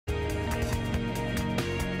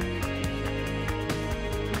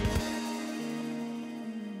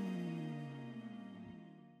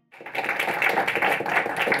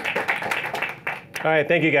All right,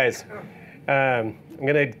 thank you guys. I'm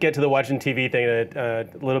going to get to the watching TV thing a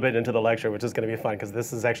little bit into the lecture, which is going to be fun because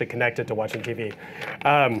this is actually connected to watching TV.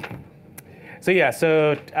 Yes,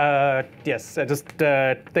 just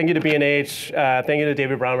thank you to B&H. Thank you to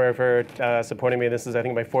David Brommer for supporting me. This is, I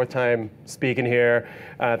think, my 4th time speaking here.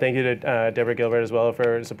 Thank you to Deborah Gilbert as well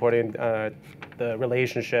for supporting the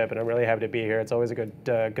relationship, and I'm really happy to be here. It's always a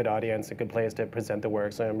good audience, a good place to present the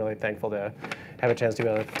work, so I'm really thankful to have a chance to be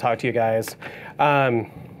able to talk to you guys. I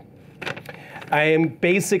am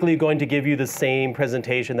basically going to give you the same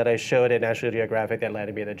presentation that I showed at National Geographic that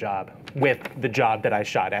landed me the job, with the job that I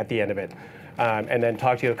shot at the end of it. And then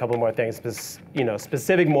talk to you a couple more things,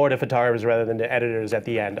 specific more to photographers rather than to editors at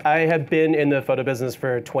the end. I have been in the photo business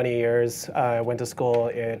for 20 years. I went to school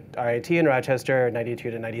at RIT in Rochester, 92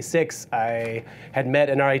 to 96. I had met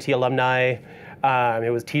an RIT alumni.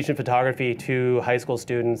 It was teaching photography to high school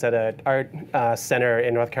students at an art center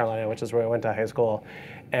in North Carolina, which is where I went to high school.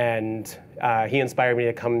 And he inspired me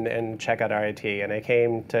to come and check out RIT. And I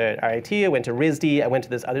came to RIT, I went to RISD, I went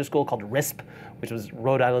to this other school called RISP, which was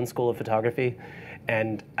Rhode Island School of Photography.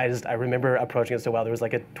 And I remember approaching it so well. There was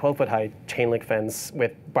like a 12-foot high chain link fence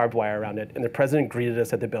with barbed wire around it. And the president greeted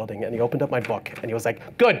us at the building, and he opened up my book, and he was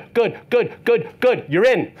like, good, good, good, good, good, you're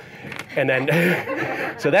in. And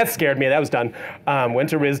then, so that scared me, that was done. Went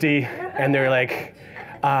to RISD, and they were like,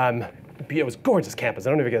 it was gorgeous campus. I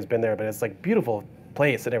don't know if you guys have been there, but it's like beautiful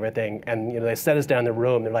place and everything. And they set us down in the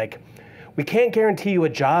room. They're like, we can't guarantee you a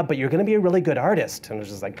job, but you're going to be a really good artist. And it was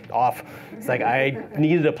just like off. It's like I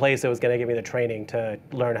needed a place that was going to give me the training to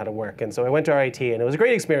learn how to work. And so I went to RIT, and it was a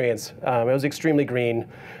great experience. It was extremely green.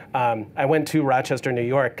 I went to Rochester, New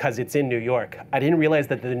York, because it's in New York. I didn't realize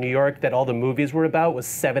that the New York that all the movies were about was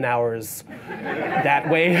 7 hours that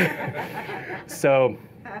way. So.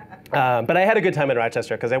 But I had a good time in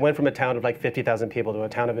Rochester because I went from a town of like 50,000 people to a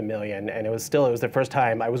town of 1 million, and it was the first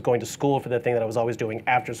time I was going to school for the thing that I was always doing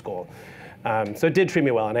after school. So it did treat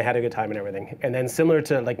me well, and I had a good time and everything. And then similar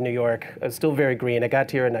to like New York, it was still very green. I got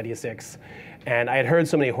here in '96, and I had heard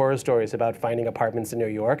so many horror stories about finding apartments in New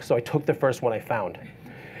York, so I took the first one I found.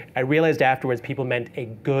 I realized afterwards people meant a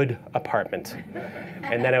good apartment.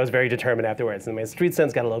 And then I was very determined afterwards. And my street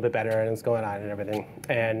sense got a little bit better, and it was going on and everything.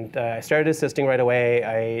 And I started assisting right away.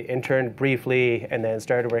 I interned briefly, and then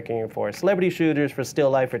started working for celebrity shooters, for still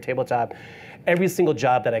life, for tabletop. Every single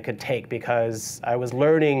job that I could take, because I was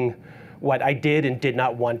learning what I did and did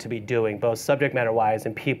not want to be doing, both subject matter-wise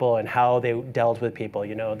and people and how they dealt with people.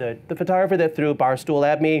 The photographer that threw a bar stool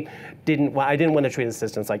at me, I didn't want to treat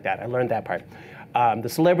assistants like that. I learned that part. The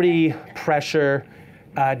celebrity pressure,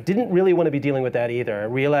 didn't really want to be dealing with that either. I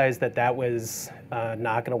realized that that was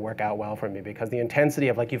not going to work out well for me, because the intensity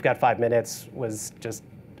of like, you've got 5 minutes was just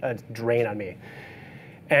a drain on me.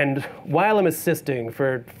 And while I'm assisting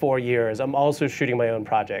for 4 years, I'm also shooting my own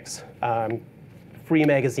projects. Free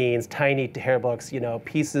magazines, tiny hair books,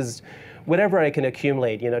 pieces, whatever I can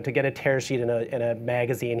accumulate, to get a tear sheet in a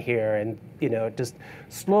magazine here, and just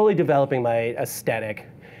slowly developing my aesthetic.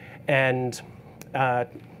 And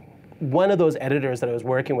one of those editors that I was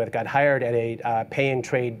working with got hired at a paying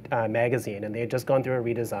trade magazine, and they had just gone through a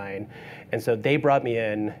redesign. And so they brought me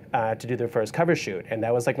in to do their first cover shoot. And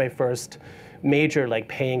that was like my first major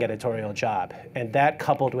paying editorial job. And that,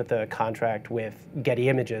 coupled with the contract with Getty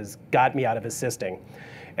Images, got me out of assisting.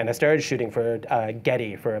 And I started shooting for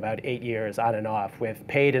Getty for about 8 years on and off, with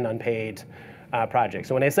paid and unpaid projects.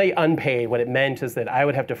 So when I say unpaid, what it meant is that I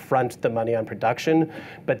would have to front the money on production,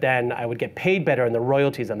 but then I would get paid better in the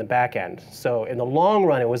royalties on the back end. So in the long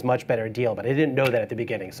run, it was a much better deal, but I didn't know that at the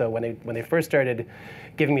beginning. So when they first started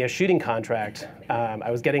giving me a shooting contract, I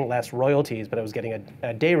was getting less royalties, but I was getting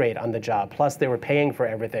a day rate on the job. Plus, they were paying for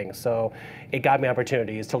everything. So it got me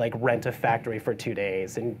opportunities to rent a factory for 2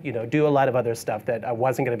 days, and do a lot of other stuff that I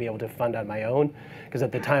wasn't going to be able to fund on my own, because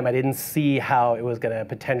at the time I didn't see how it was going to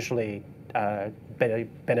potentially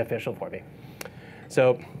beneficial for me.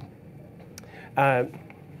 So I'm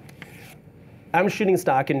shooting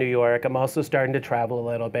stock in New York. I'm also starting to travel a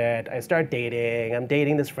little bit. I start dating. I'm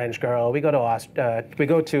dating this French girl. We go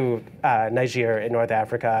to Niger in North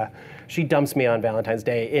Africa. She dumps me on Valentine's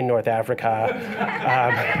Day in North Africa.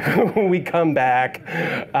 We come back.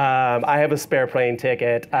 I have a spare plane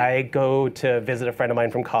ticket. I go to visit a friend of mine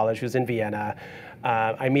from college who's in Vienna.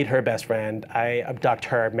 I meet her best friend. I abduct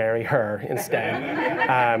her, marry her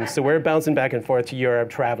instead. So we're bouncing back and forth to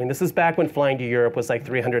Europe, traveling. This is back when flying to Europe was like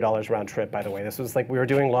 $300 round trip, by the way. This was like, we were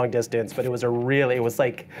doing long distance, but it was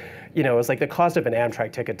like the cost of an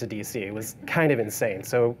Amtrak ticket to DC. It was kind of insane.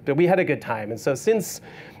 So but we had a good time. And so since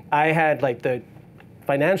I had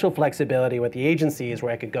financial flexibility with the agencies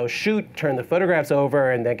where I could go shoot, turn the photographs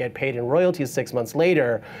over, and then get paid in royalties 6 months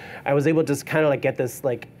later, I was able to just kind of like get this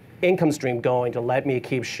like income stream going to let me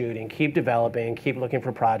keep shooting, keep developing, keep looking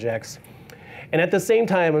for projects. And at the same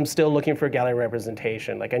time, I'm still looking for gallery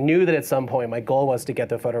representation. Like I knew that at some point my goal was to get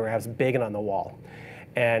the photographs big and on the wall.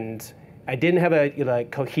 And I didn't have a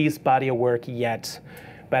cohesive body of work yet,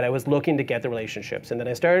 but I was looking to get the relationships. And then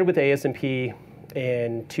I started with ASMP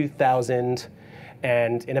in 2000.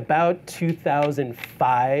 And in about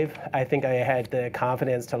 2005, I think I had the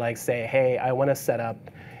confidence to like say, hey, I want to set up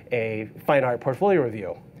a fine art portfolio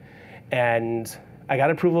review. And I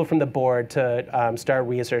got approval from the board to start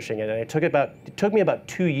researching it. And it took me about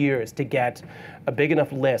 2 years to get a big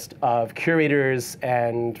enough list of curators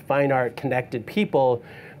and fine art connected people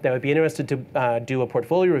that would be interested to do a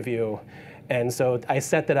portfolio review. And so I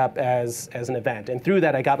set that up as an event. And through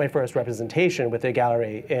that, I got my first representation with a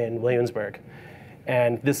gallery in Williamsburg.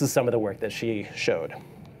 And this is some of the work that she showed.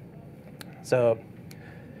 So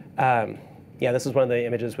yeah, this is one of the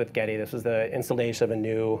images with Getty. This was the installation of a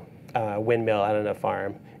new windmill out on a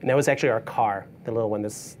farm. And that was actually our car, the little one.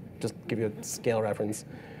 This just give you a scale reference.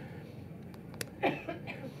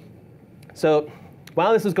 So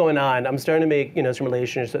while this was going on, I'm starting to make some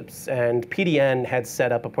relationships, and PDN had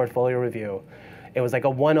set up a portfolio review. It was like a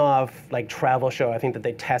one-off like travel show, I think, that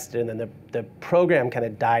they tested, and then the program kind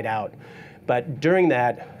of died out. But during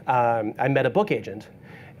that, I met a book agent,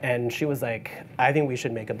 and she was like, I think we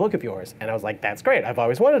should make a book of yours. And I was like, that's great, I've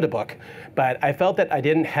always wanted a book. But I felt that I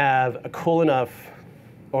didn't have a cool enough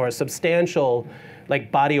or a substantial like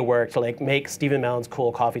body of work to like make Stephen Mallon's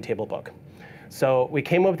cool coffee table book. So we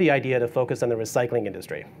came up with the idea to focus on the recycling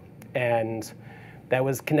industry. And that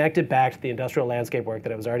was connected back to the industrial landscape work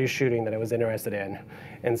that I was already shooting that I was interested in.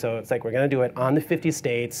 And so it's like, we're gonna do it on the 50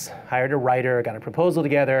 states, hired a writer, got a proposal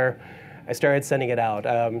together. I started sending it out.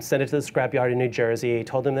 Sent it to the scrapyard in New Jersey,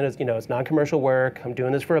 told them that it's non-commercial work. I'm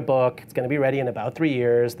doing this for a book. It's going to be ready in about 3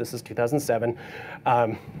 years. This is 2007.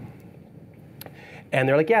 And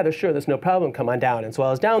they're like, yeah, they're sure, there's no problem, come on down. And so while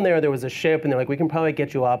I was down there, there was a ship, and they're like, we can probably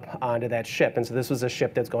get you up onto that ship. And so this was a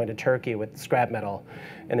ship that's going to Turkey with scrap metal.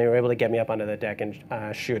 And they were able to get me up onto the deck and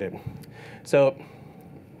shoot it. So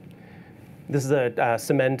this is a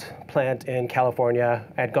cement plant in California.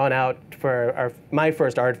 I had gone out for my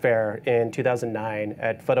first art fair in 2009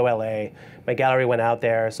 at Photo LA. My gallery went out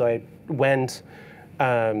there, so I went,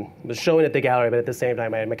 was showing at the gallery, but at the same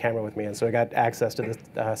time I had my camera with me, and so I got access to this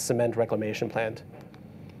cement reclamation plant.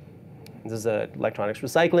 This is electronics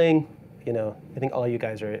recycling. I think all you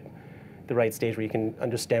guys are at the right stage where you can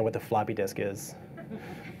understand what the floppy disk is.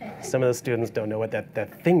 Some of the students don't know what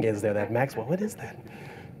that thing is there, that Maxwell, what is that?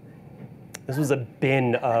 This was a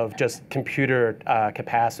bin of just computer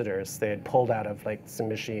capacitors they had pulled out of like some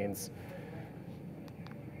machines.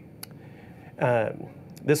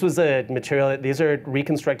 This was a material, these are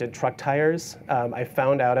reconstructed truck tires. I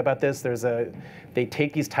found out about this. They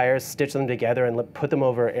take these tires, stitch them together, and put them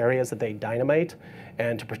over areas that they dynamite,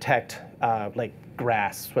 and to protect like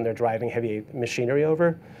grass when they're driving heavy machinery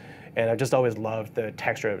over. And I've just always loved the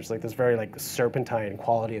texture. It was like this very like serpentine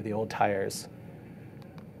quality of the old tires.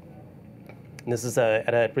 And this is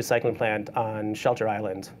at a recycling plant on Shelter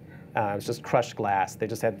Island. It was just crushed glass. There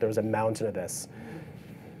was a mountain of this.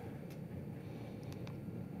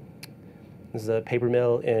 This is a paper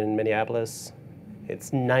mill in Minneapolis.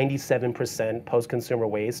 It's 97% post-consumer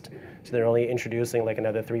waste, so they're only introducing like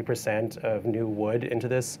another 3% of new wood into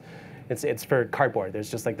this. It's for cardboard.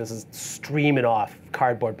 There's just like this is streaming off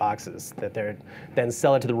cardboard boxes that they're then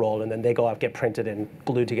sell it to the roll, and then they go off, get printed and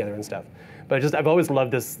glued together and stuff. But I've always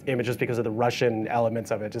loved this image just because of the Russian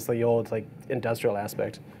elements of it, just the old like industrial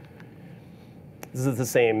aspect. This is the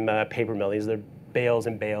same paper mill. These are bales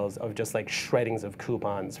and bales of just like shreddings of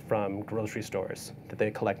coupons from grocery stores that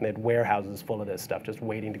they collect, and they had warehouses full of this stuff just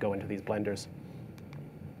waiting to go into these blenders.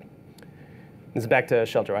 This is back to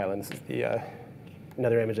Shelter Island. This is the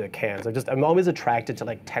another image of the cans. I'm always attracted to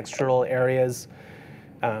like textural areas,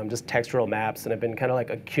 just textural maps, and I've been kind of like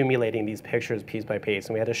accumulating these pictures piece by piece.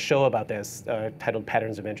 And we had a show about this titled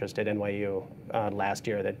Patterns of Interest at NYU last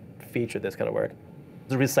year that featured this kind of work.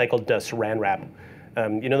 It's a recycled saran wrap.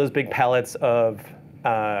 You know those big pallets of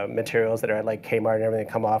materials that are at like Kmart and everything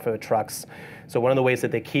come off of the trucks? So one of the ways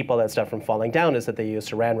that they keep all that stuff from falling down is that they use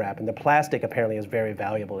saran wrap. And the plastic apparently is very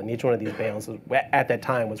valuable. And each one of these bales at that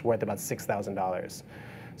time was worth about $6,000.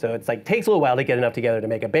 So it's like takes a little while to get enough together to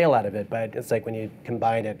make a bale out of it. But it's like when you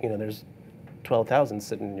combine it, there's 12,000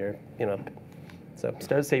 sitting in your, So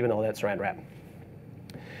start saving all that saran wrap.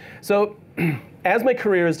 So as my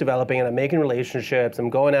career is developing and I'm making relationships, I'm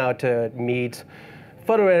going out to meet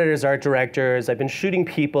photo editors, art directors. I've been shooting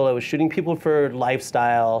people. I was shooting people for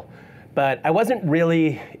lifestyle. But I wasn't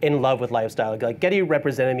really in love with lifestyle. Like Getty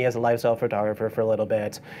represented me as a lifestyle photographer for a little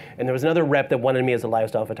bit, and there was another rep that wanted me as a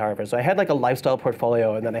lifestyle photographer. So I had like a lifestyle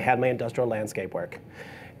portfolio, and then I had my industrial landscape work.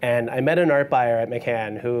 And I met an art buyer at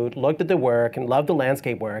McCann who looked at the work and loved the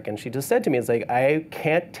landscape work, and she just said to me, it's like, I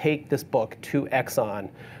can't take this book to Exxon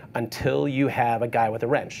until you have a guy with a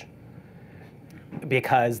wrench.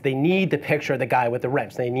 Because they need the picture of the guy with the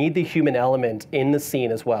wrench. They need the human element in the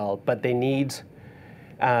scene as well, but they need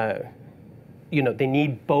they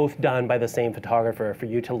need both done by the same photographer for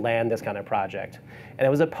you to land this kind of project. And I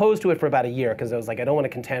was opposed to it for about a year because I was like, I don't want to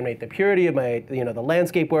contaminate the purity of my, the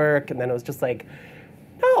landscape work. And then it was just like,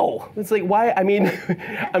 no, it's like, why? I mean,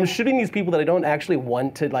 I'm shooting these people that I don't actually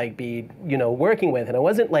want to like be, working with. And I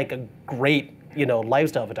wasn't like a great,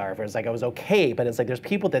 lifestyle photographer. It's like I was okay, but it's like there's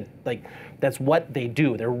people that like, that's what they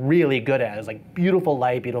do. They're really good at it. It's like beautiful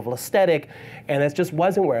light, beautiful aesthetic, and that just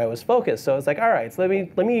wasn't where I was focused. So it's like, all right, so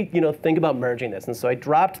let me think about merging this. And so I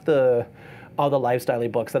dropped all the lifestyle-y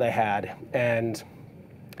books that I had and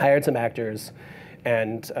hired some actors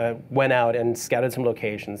and went out and scouted some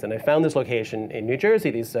locations. And I found this location in New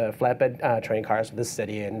Jersey, these flatbed train cars for this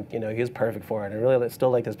city, and he was perfect for it. I really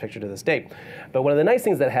still like this picture to this day. But one of the nice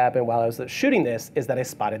things that happened while I was shooting this is that I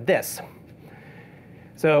spotted this.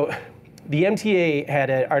 So the MTA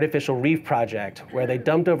had an artificial reef project where they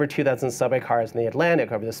dumped over 2,000 subway cars in the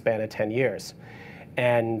Atlantic over the span of 10 years.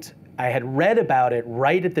 And I had read about it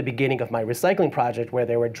right at the beginning of my recycling project where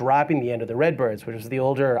they were dropping the end of the Redbirds, which was the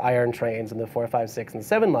older iron trains in the 4, 5, 6, and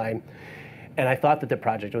 7 line. And I thought that the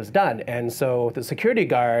project was done. And so the security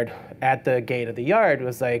guard at the gate of the yard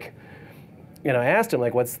was like, I asked him,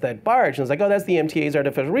 like, what's that barge? And he was like, oh, that's the MTA's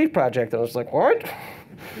artificial reef project. And I was like, what?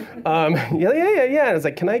 Yeah. And I was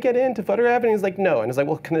like, can I get in to photograph it? And he's like, no. And I was like,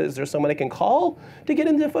 well, is there someone I can call to get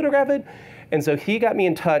in to photograph it? And so he got me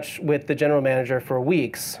in touch with the general manager for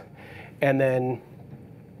Weeks. And then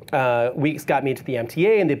Weeks got me to the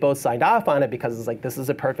MTA, and they both signed off on it because it's like, this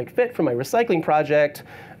is a perfect fit for my recycling project.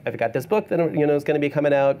 I've got this book that is going to be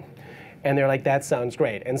coming out. And they're like, that sounds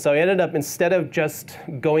great. And so I ended up, instead of just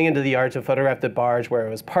going into the yard to photograph the barge where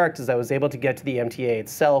it was parked, is I was able to get to the MTA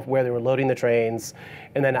itself where they were loading the trains,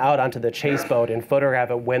 and then out onto the chase boat and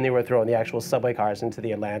photograph it when they were throwing the actual subway cars into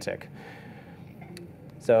the Atlantic.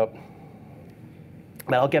 So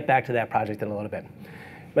I'll get back to that project in a little bit.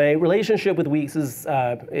 My relationship with Weeks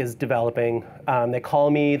is developing. They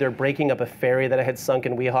call me. They're breaking up a ferry that I had sunk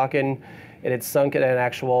in Weehawken. It had sunk at an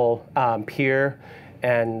actual pier,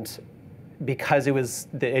 and because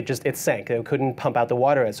it sank. They couldn't pump out the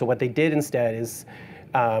water. So what they did instead is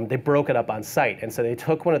they broke it up on site. And so they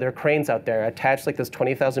took one of their cranes out there, attached like this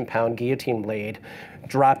 20,000-pound guillotine blade,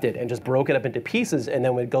 dropped it, and just broke it up into pieces, and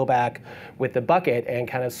then would go back with the bucket and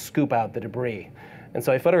kind of scoop out the debris. And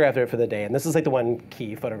so I photographed it for the day. And this is like the one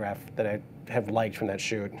key photograph that I have liked from that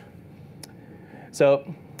shoot.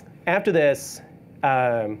 So after this,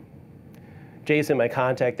 Jason, my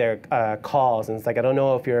contact there, calls, and it's like, I don't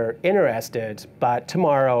know if you're interested, but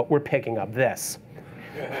tomorrow we're picking up this.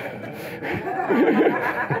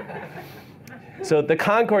 So the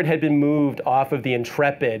Concorde had been moved off of the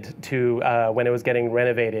Intrepid to when it was getting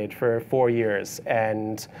renovated for 4 years.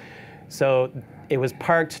 And so it was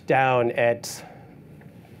parked down at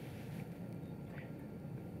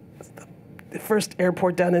the first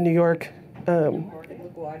airport down in New York. No,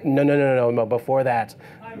 before that.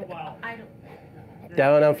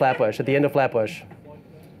 Down on Flatbush, at the end of Flatbush.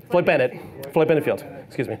 Floyd Bennett Field,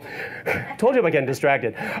 excuse me. Told you about getting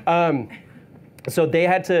distracted. So they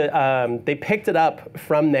had to, they picked it up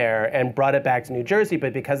from there and brought it back to New Jersey,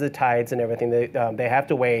 but because of tides and everything, they have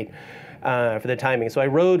to wait for the timing. So I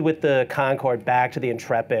rode with the Concorde back to the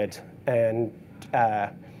Intrepid, and so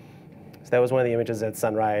that was one of the images at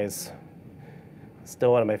sunrise.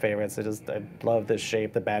 Still one of my favorites. I love the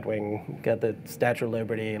shape, the bat wing, got the Statue of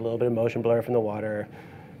Liberty, a little bit of motion blur from the water.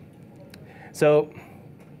 So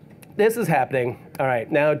this is happening. All right,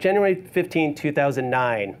 now January 15,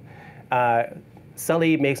 2009,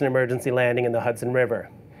 Sully makes an emergency landing in the Hudson River.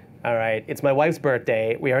 All right, it's my wife's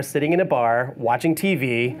birthday. We are sitting in a bar watching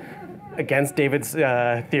TV against David's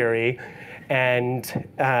theory, and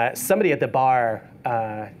somebody at the bar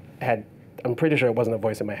had, I'm pretty sure it wasn't a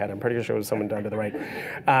voice in my head. I'm pretty sure it was someone down to the right.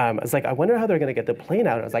 I was like, I wonder how they're going to get the plane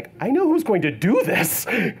out. I was like, I know who's going to do this.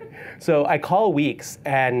 So I call Weeks,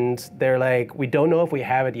 and they're like, we don't know if we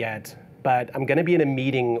have it yet, but I'm going to be in a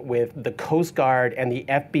meeting with the Coast Guard and the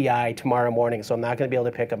FBI tomorrow morning, so I'm not going to be able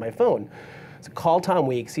to pick up my phone. So call Tom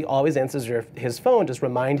Weeks. He always answers his phone. Just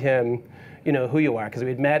remind him, who you are, because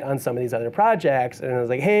we'd met on some of these other projects, and I was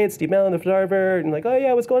like, hey, it's Steve Mallon, the photographer, and like, oh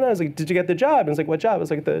yeah, what's going on? I was like, did you get the job? And I was like, what job? I was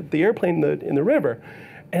like, the airplane in the river.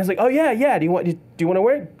 And I was like, oh yeah, do you want to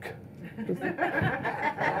work?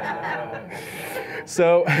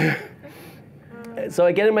 So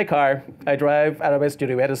I get in my car, I drive out of my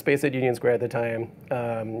studio. We had a space at Union Square at the time.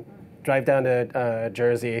 Drive down to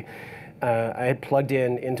Jersey. I had plugged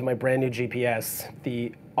into my brand new GPS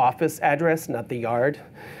the office address, not the yard.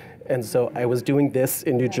 And so I was doing this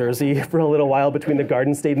in New Jersey for a little while between the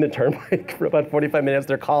Garden State and the Turnpike for about 45 minutes.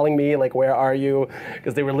 They're calling me, like, where are you?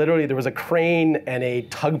 Because they were literally, there was a crane and a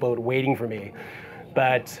tugboat waiting for me.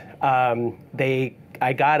 But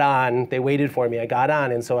I got on, they waited for me, I got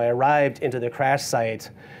on, and so I arrived into the crash site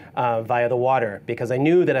via the water, because I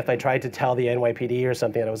knew that if I tried to tell the NYPD or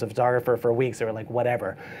something that I was a photographer for weeks, they were like,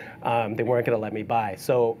 whatever. They weren't gonna let me by.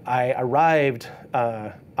 So I arrived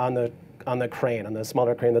on the crane, on the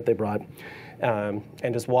smaller crane that they brought,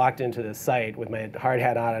 and just walked into the site with my hard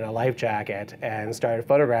hat on and a life jacket and started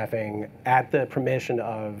photographing at the permission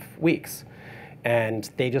of Weeks. And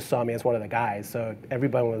they just saw me as one of the guys, so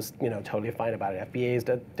everyone was, totally fine about it. FBA's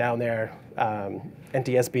down there,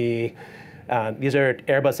 NTSB. These are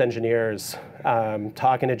Airbus engineers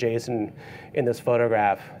talking to Jason in this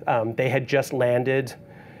photograph. They had just landed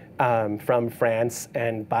from France,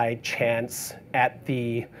 and by chance at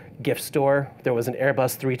the gift store, there was an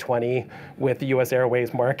Airbus 320 with US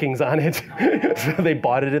Airways markings on it. So they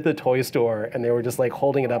bought it at the toy store, and they were just like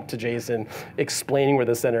holding it up to Jason, explaining where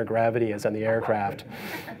the center of gravity is on the aircraft.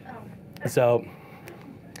 So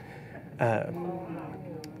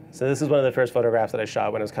this is one of the first photographs that I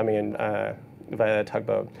shot when I was coming in via the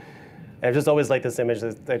tugboat. And I've just always liked this image.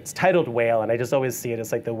 It's titled Whale, and I just always see it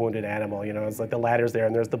as like the wounded animal. It's like the ladder's there,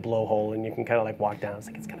 and there's the blowhole, and you can kind of like walk down. It's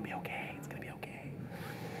like, it's gonna be okay. It's gonna be okay.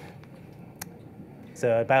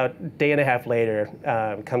 So about a day and a half later,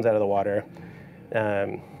 comes out of the water.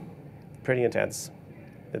 Pretty intense.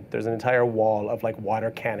 There's an entire wall of like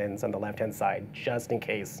water cannons on the left-hand side, just in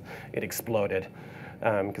case it exploded,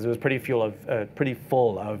 because it was pretty full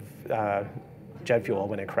of jet fuel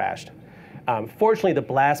when it crashed. Fortunately, the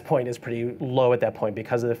blast point is pretty low at that point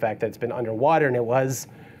because of the fact that it's been underwater, and it was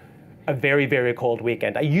a very, very cold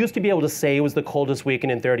weekend. I used to be able to say it was the coldest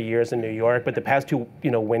weekend in 30 years in New York, but the past two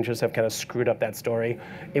winters have kind of screwed up that story.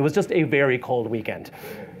 It was just a very cold weekend.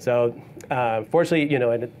 So fortunately,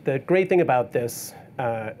 and the great thing about this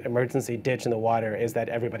emergency ditch in the water is that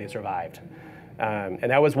everybody survived.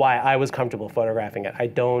 And that was why I was comfortable photographing it. I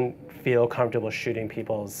don't feel comfortable shooting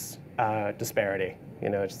people's disparity.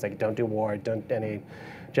 It's just like, don't do war, generally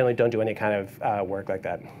don't do any kind of work like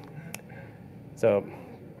that. So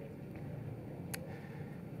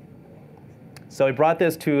I brought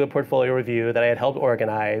this to a portfolio review that I had helped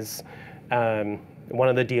organize. One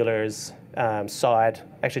of the dealers saw it.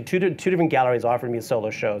 Actually, two different galleries offered me solo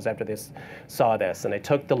shows after they saw this, and I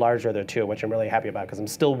took the larger of the two, which I'm really happy about because I'm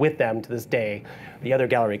still with them to this day. The other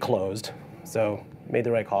gallery closed, so made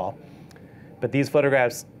the right call. But these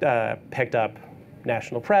photographs picked up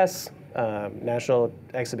national press, national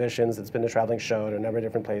exhibitions. It's been a traveling show in a number of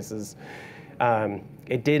different places.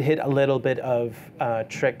 It did hit a little bit of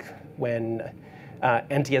trick when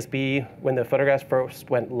NTSB, when the photographs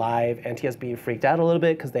first went live, NTSB freaked out a little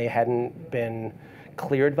bit because they hadn't been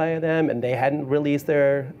cleared via them, and they hadn't released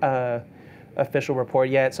their official report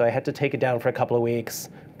yet, so I had to take it down for a couple of weeks.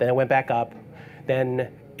 Then it went back up.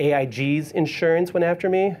 Then AIG's insurance went after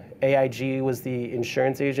me. AIG was the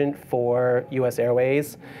insurance agent for US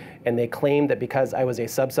Airways, and they claimed that because I was a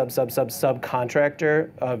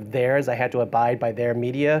subcontractor of theirs, I had to abide by their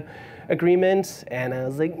media agreement. And I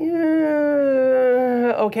was like,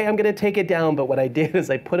 yeah, okay, I'm gonna take it down. But what I did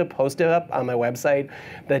is I put a post up on my website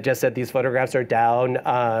that just said these photographs are down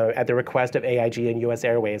at the request of AIG and US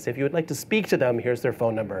Airways. If you would like to speak to them, here's their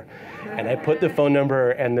phone number. And I put the phone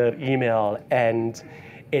number and the email, and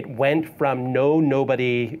it went from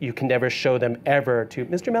nobody, you can never show them ever, to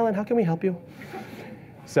Mr. Mallon, how can we help you?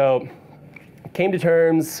 So came to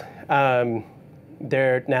terms.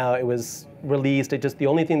 Now it was released. The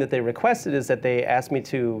only thing that they requested is that they asked me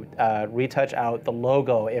to retouch out the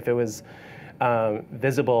logo if it was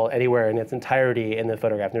visible anywhere in its entirety in the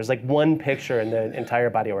photograph. And there's like one picture in the entire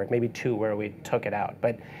body of work, maybe two, where we took it out.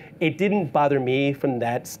 But it didn't bother me from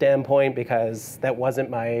that standpoint because that wasn't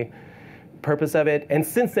my purpose of it. And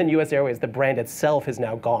since then, US Airways, the brand itself is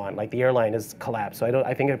now gone. Like the airline has collapsed. So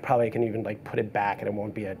I think it probably can even like put it back and it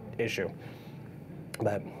won't be an issue.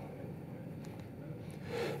 But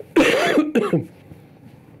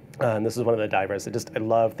this is one of the divers. I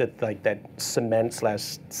love that, like that cement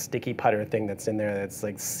 / sticky putter thing that's in there that's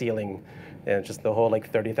like sealing And it's just the whole like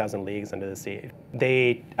 30,000 leagues under the sea.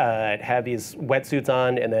 They have these wetsuits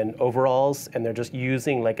on and then overalls, and they're just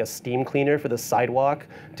using like a steam cleaner for the sidewalk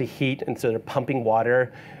to heat, and so they're pumping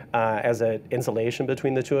water as an insulation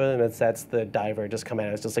between the two of them. That's the diver just coming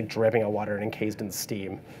out. It's just like dripping out water and encased in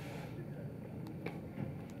steam.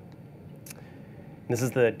 This is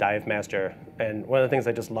the dive master. And one of the things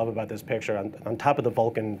I just love about this picture, on top of the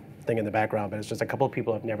Vulcan thing in the background, but it's just a couple of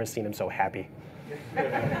people have never seen him so happy.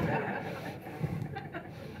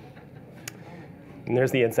 And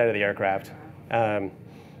there's the inside of the aircraft.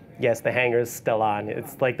 Yes, the hangar's still on.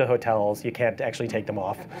 It's like the hotels. You can't actually take them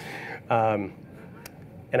off.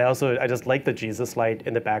 And I just like the Jesus light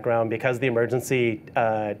in the background because the emergency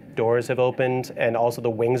doors have opened and also the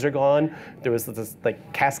wings are gone. There was this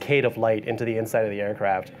like cascade of light into the inside of the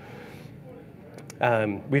aircraft.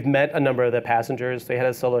 We've met a number of the passengers. They had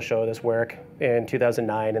a solo show of this work in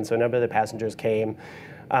 2009, and so a number of the passengers came.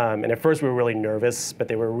 And at first we were really nervous, but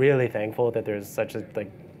they were really thankful that there's such a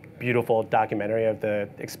beautiful documentary of the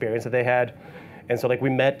experience that they had. And so we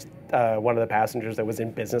met one of the passengers that was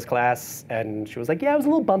in business class, and she was like, yeah, it was a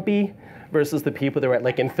little bumpy, versus the people that were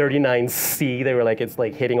at in 39C. They were like, it's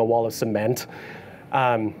like hitting a wall of cement.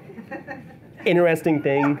 Interesting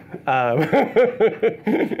thing.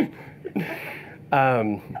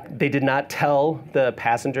 They did not tell the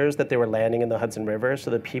passengers that they were landing in the Hudson River,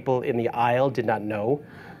 so the people in the aisle did not know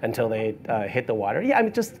until they hit the water. Yeah, I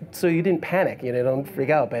mean, just so you didn't panic, don't freak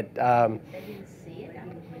out. But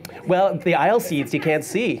well, the aisle seats you can't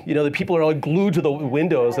see. The people are all glued to the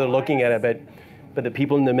windows. They're looking at it, but the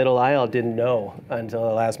people in the middle aisle didn't know until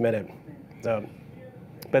the last minute. So,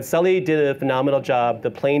 but Sully did a phenomenal job.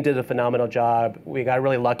 The plane did a phenomenal job. We got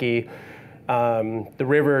really lucky. The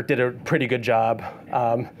river did a pretty good job.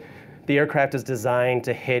 The aircraft is designed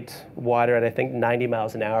to hit water at, I think, 90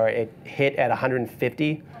 miles an hour. It hit at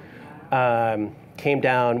 150, came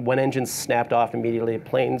down, one engine snapped off immediately,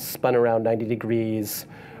 plane spun around 90 degrees,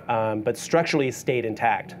 but structurally stayed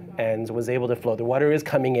intact and was able to float. The water is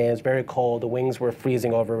coming in, it's very cold, the wings were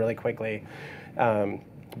freezing over really quickly.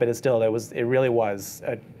 But it really was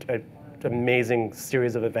an amazing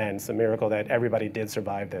series of events, a miracle that everybody did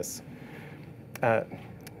survive this.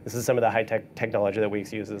 This is some of the high-tech technology that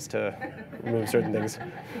Weeks uses to remove certain things.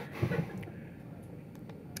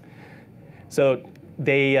 So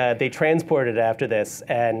they transported after this,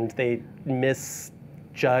 and they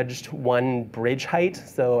misjudged one bridge height.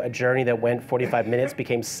 So a journey that went 45 minutes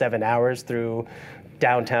became 7 hours through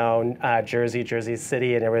downtown Jersey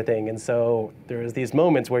City, and everything. And so there was these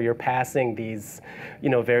moments where you're passing these,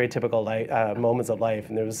 very typical moments of life,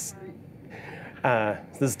 and there was.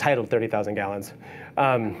 This is titled 30,000 Gallons.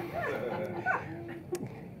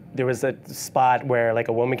 There was a spot where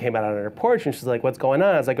a woman came out on her porch and she's like, "What's going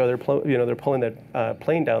on?" I was like, "Oh, they're pulling the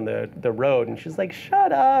plane down the road," and she's like,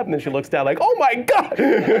 "Shut up!" And then she looks down like, "Oh my God!"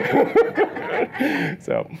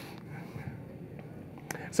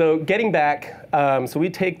 So getting back, so we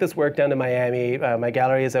take this work down to Miami. My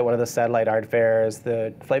gallery is at one of the satellite art fairs.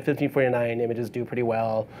 The Flight 1549 images do pretty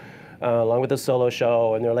well. Along with the solo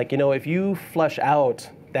show, and they're like, if you flush out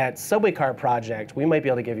that subway car project, we might be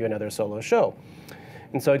able to give you another solo show.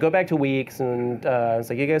 And so I go back to Weeks, and it's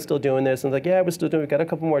like, "You guys still doing this?" And like, "Yeah, we're still doing it. We've got a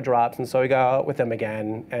couple more drops." And so I go out with them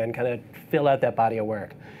again and kind of fill out that body of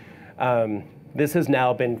work. This has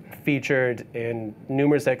now been featured in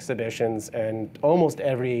numerous exhibitions and almost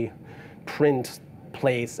every print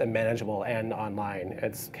place imaginable and online.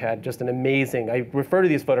 It's had just an amazing, I refer to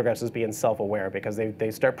these photographs as being self-aware because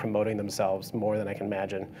they start promoting themselves more than I can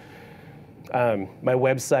imagine. My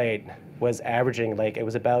website was averaging it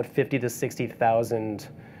was about 50 to 60,000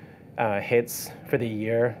 hits for the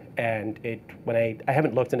year, and I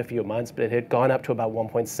haven't looked in a few months, but it had gone up to about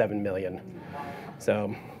 1.7 million.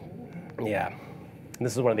 So yeah, and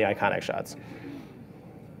this is one of the iconic shots.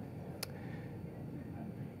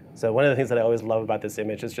 So one of the things that I always love about this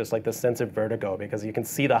image is just the sense of vertigo, because you can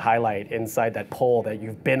see the highlight inside that pole that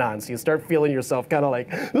you've been on. So you start feeling yourself kind of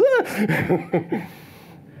like, ah!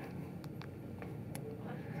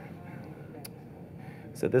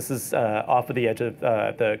 So this is off of the edge of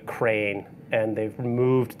the crane, and they've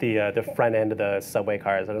removed the front end of the subway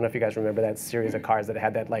cars. I don't know if you guys remember that series of cars that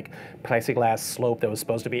had that plexiglass slope that was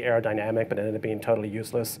supposed to be aerodynamic, but ended up being totally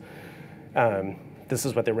useless. This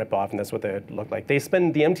is what they rip off, and that's what they look like. The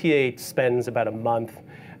MTA spends about a month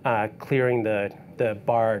clearing the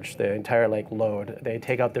barge, the entire load. They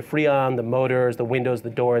take out the freon, the motors, the windows, the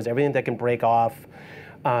doors, everything that can break off.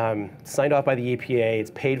 Signed off by the EPA.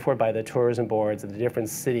 It's paid for by the tourism boards of the different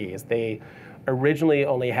cities. They originally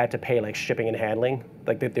only had to pay like shipping and handling.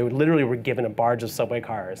 Like they literally were given a barge of subway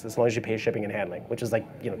cars as long as you pay shipping and handling, which is like,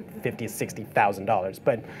 you know, $50,000-$60,000.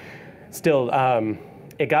 But still,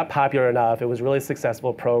 it got popular enough. It was a really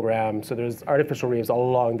successful program. So there's artificial reefs all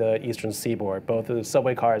along the eastern seaboard, both the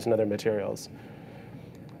subway cars and other materials.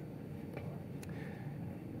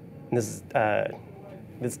 And this is,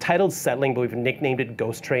 it's titled Settling, but we've nicknamed it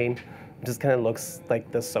Ghost Train. It just kind of looks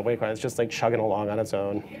like the subway car. It's just like chugging along on its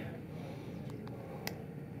own.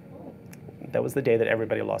 That was the day that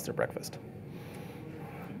everybody lost their breakfast.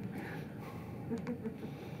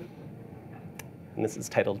 And this is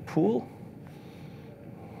titled Pool.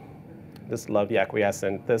 Just love the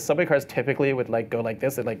acquiescent. The subway cars typically would like go like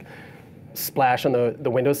this. They'd like splash on the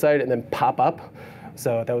window side and then pop up.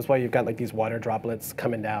 So that was why you've got like these water droplets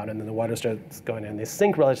coming down, and then the water starts going in. They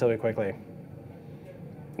sink relatively quickly.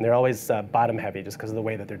 And they're always bottom heavy just because of the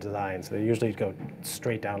way that they're designed. So they usually go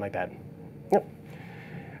straight down like that. Yep.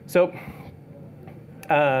 So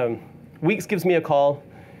Weeks gives me a call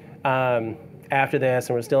after this,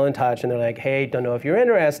 and we're still in touch. And they're like, hey, don't know if you're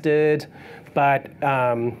interested, but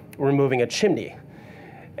we're moving a chimney.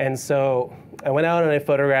 And so I went out and I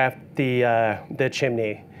photographed the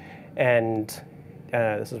chimney. And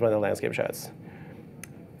this is one of the landscape shots.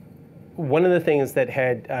 One of the things that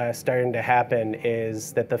had started to happen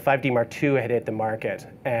is that the 5D Mark II had hit the market,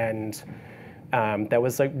 and that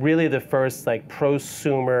was like really the first like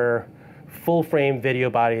prosumer full-frame video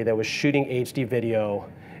body that was shooting HD video.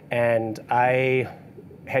 And I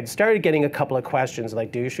had started getting a couple of questions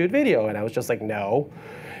like, do you shoot video? And I was just like, no.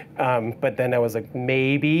 But then I was like,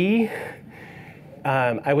 maybe.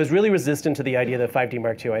 I was really resistant to the idea of the 5D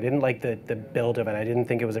Mark II. I didn't like the build of it. I didn't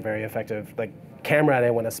think it was a very effective like camera. I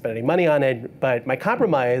didn't want to spend any money on it. But my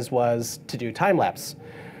compromise was to do time-lapse.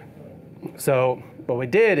 So what we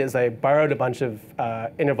did is I borrowed a bunch of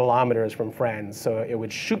intervalometers from friends. So it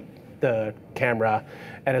would shoot the camera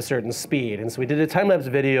at a certain speed. And so we did a time-lapse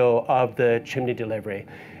video of the chimney delivery.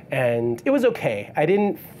 And it was okay. I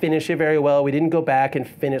didn't finish it very well. We didn't go back and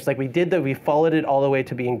finish. Like we followed it all the way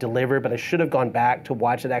to being delivered, but I should have gone back to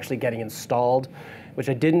watch it actually getting installed, which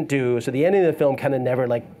I didn't do. So the ending of the film kind of never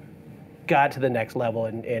like got to the next level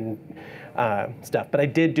and stuff. But I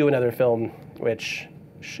did do another film, which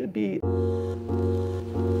should be.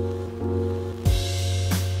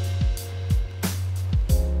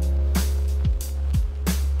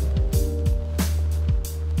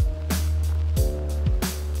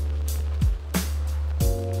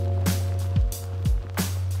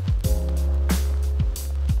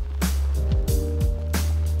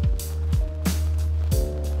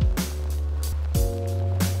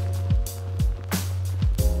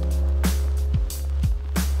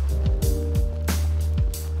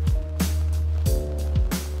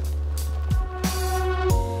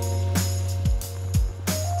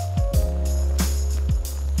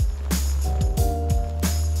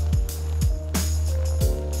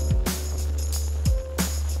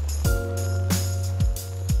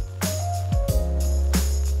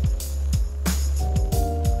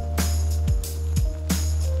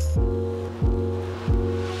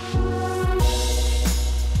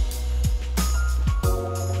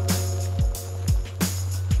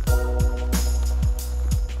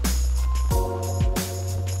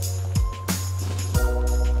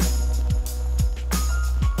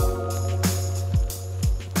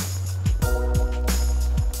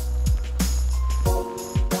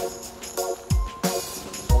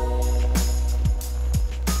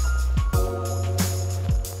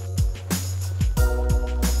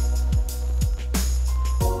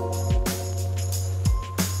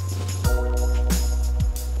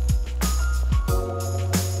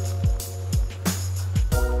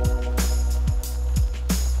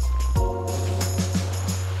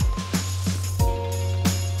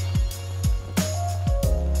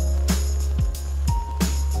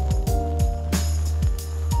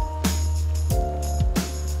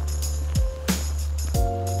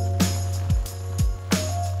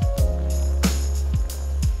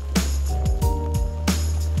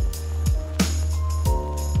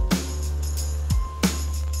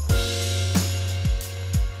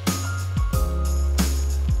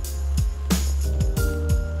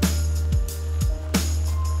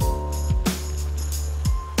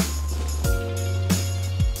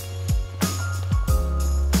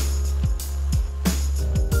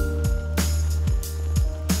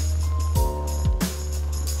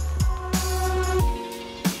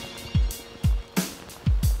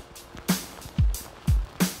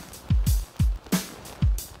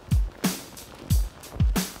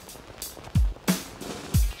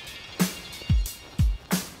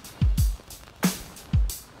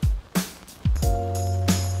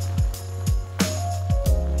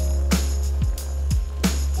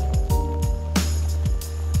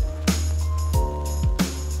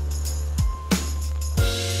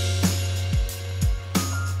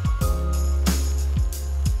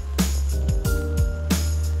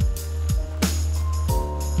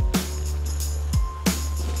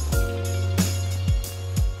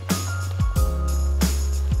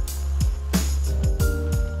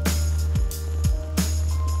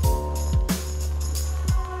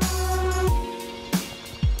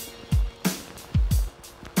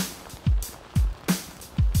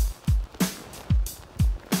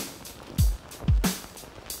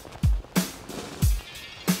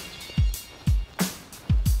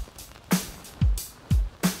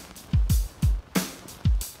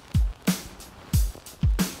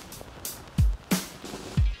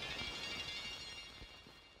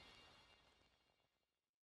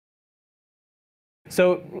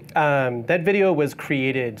 So that video was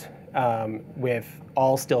created with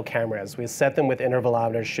all still cameras. We set them with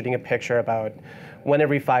intervalometers, shooting a picture about 1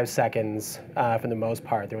 every 5 seconds for the most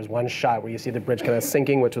part. There was one shot where you see the bridge kind of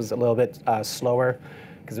sinking, which was a little bit slower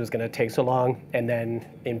because it was going to take so long. And then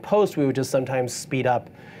in post, we would just sometimes speed up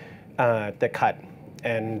the cut.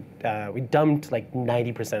 And we dumped like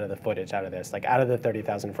 90% of the footage out of this, like out of the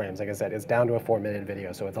 30,000 frames. Like I said, it's down to a 4-minute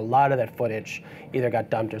video. So it's a lot of that footage either got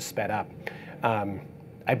dumped or sped up.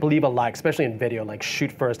 I believe a lot, especially in video, like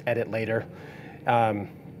shoot first, edit later. The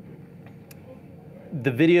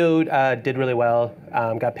video did really well,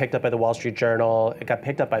 got picked up by the Wall Street Journal. It got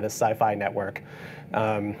picked up by the Sci-Fi Network.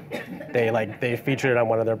 They featured it on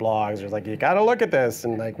one of their blogs. It was like, you gotta look at this,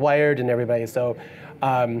 and like Wired and everybody. So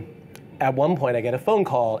at one point I get a phone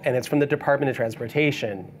call, and it's from the Department of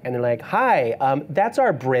Transportation. And they're like, hi, that's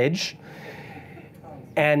our bridge.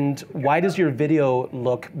 And why does your video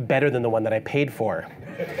look better than the one that I paid for?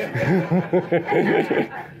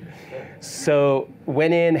 So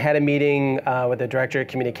went in, had a meeting with the director of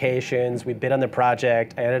communications. We bid on the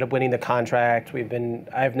project. I ended up winning the contract.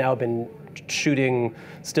 I've now been shooting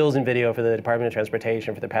stills and video for the Department of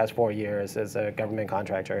Transportation for the past 4 years as a government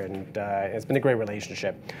contractor, and it's been a great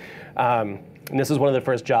relationship. And this is one of the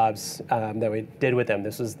first jobs that we did with them.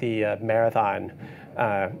 This was the marathon.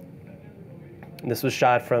 This was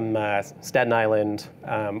shot from Staten Island.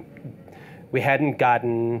 We hadn't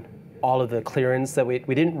gotten all of the clearance that we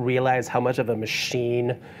didn't realize how much of a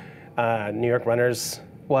machine New York Runners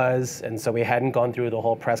was, and so we hadn't gone through the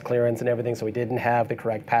whole press clearance and everything, so we didn't have the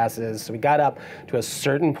correct passes. So we got up to a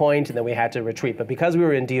certain point, and then we had to retreat. But because we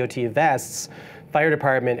were in DOT vests, Fire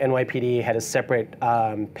Department, NYPD had a separate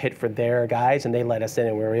pit for their guys, and they let us in,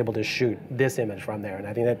 and we were able to shoot this image from there. And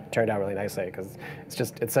I think that turned out really nicely because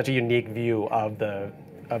it's such a unique view of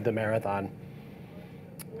the marathon.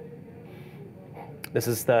 This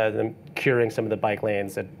is them curing some of the bike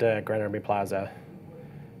lanes at Grand Army Plaza.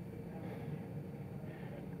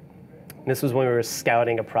 This was when we were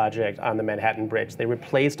scouting a project on the Manhattan Bridge. They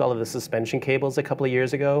replaced all of the suspension cables a couple of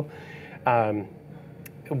years ago.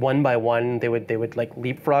 One by one, they would like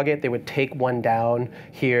leapfrog it. They would take one down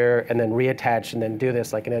here and then reattach and then do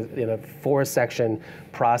this like in a 4-section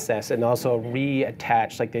process, and also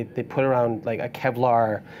reattach. Like they put around like a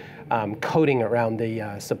Kevlar coating around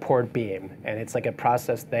the support beam, and it's like a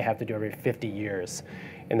process they have to do every 50 years.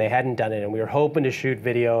 And they hadn't done it, and we were hoping to shoot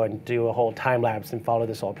video and do a whole time lapse and follow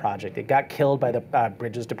this whole project. It got killed by the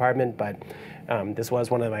Bridges Department, but this was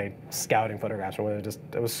one of my scouting photographs.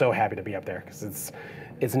 I was so happy to be up there because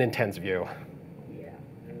it's an intense view. Yeah.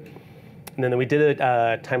 And then we did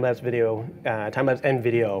a time lapse and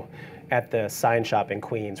video at the sign shop in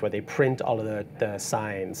Queens, where they print all of the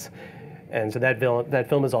signs. And so that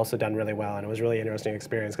film is also done really well, and it was a really interesting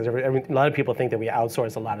experience because a lot of people think that we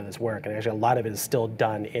outsource a lot of this work, and actually a lot of it is still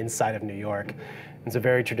done inside of New York. It's a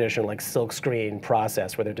very traditional like silk screen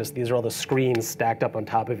process where these are all the screens stacked up on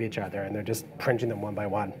top of each other, and they're just printing them one by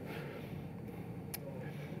one.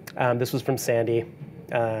 This was from Sandy.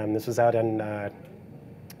 This was out in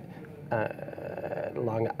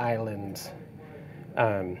Long Island.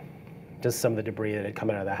 Just some of the debris that had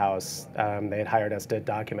come out of the house. They had hired us to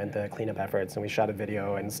document the cleanup efforts, and we shot a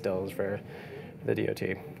video and stills for the DOT.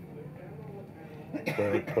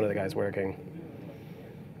 One of the guys working.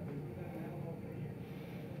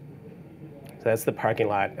 So that's the parking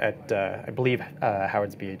lot at, I believe,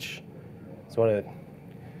 Howard's Beach. It's one of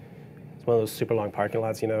those super long parking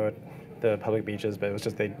lots, you know, at the public beaches, but it was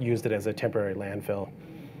just they used it as a temporary landfill.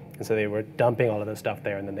 And so they were dumping all of this stuff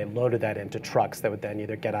there, and then they loaded that into trucks that would then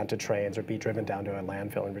either get onto trains or be driven down to a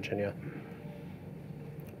landfill in Virginia.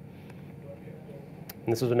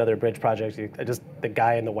 And this was another bridge project. The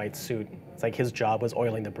guy in the white suit, it's like his job was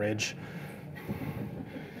oiling the bridge.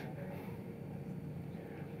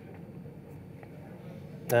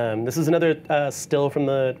 This is another still from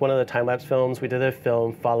one of the time-lapse films. We did a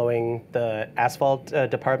film following the asphalt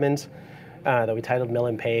department that we titled Mill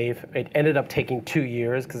and Pave. It ended up taking 2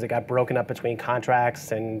 years because it got broken up between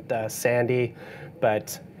contracts and Sandy,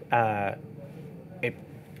 but it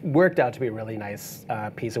worked out to be a really nice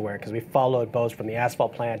piece of work because we followed both from the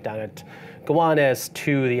asphalt plant down at Gowanus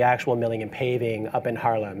to the actual milling and paving up in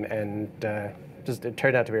Harlem, and it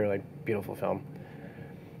turned out to be a really beautiful film.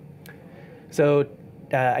 So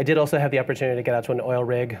I did also have the opportunity to get out to an oil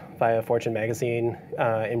rig via Fortune magazine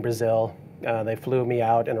in Brazil. They flew me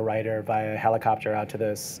out and a writer via helicopter out to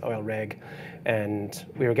this oil rig, and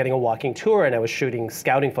we were getting a walking tour, and I was shooting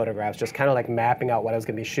scouting photographs, just kind of like mapping out what I was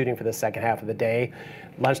going to be shooting for the second half of the day.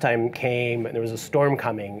 Lunchtime came, and there was a storm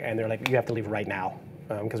coming, and they're like, you have to leave right now.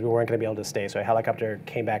 because we weren't going to be able to stay. So a helicopter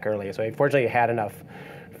came back early. So I fortunately had enough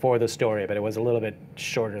for the story, but it was a little bit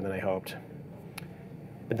shorter than I hoped.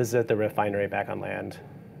 But this is at the refinery back on land.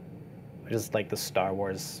 I just like the Star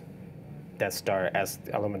Wars Death Star-esque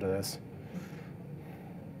element of this.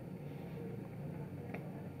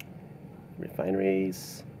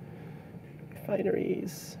 Refineries.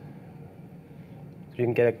 Refineries. So you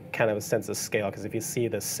can get a kind of a sense of scale, because if you see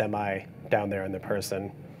the semi down there in the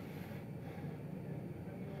person.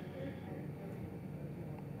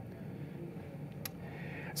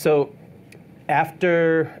 So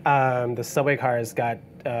after the subway cars got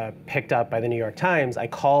picked up by the New York Times, I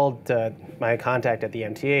called my contact at the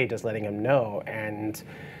MTA, just letting him know, and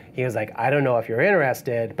he was like, I don't know if you're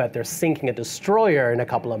interested, but they're sinking a destroyer in a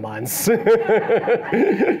couple of months.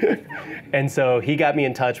 And so he got me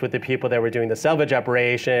in touch with the people that were doing the salvage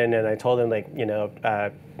operation, and I told him, like, you know,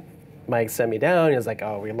 Mike sent me down. He was like,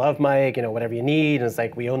 oh, we love Mike, you know, whatever you need. And it's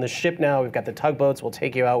like, we own the ship now. We've got the tugboats. We'll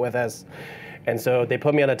take you out with us. And so they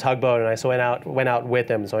put me on a tugboat, and I went out with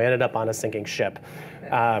them. So I ended up on a sinking ship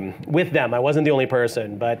with them. I wasn't the only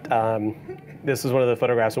person, but this is one of the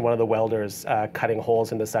photographs of one of the welders cutting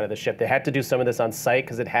holes in the side of the ship. They had to do some of this on site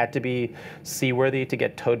because it had to be seaworthy to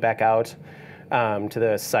get towed back out to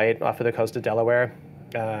the site off of the coast of Delaware.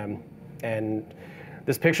 And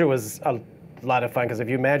this picture was a lot of fun, because if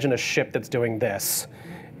you imagine a ship that's doing this,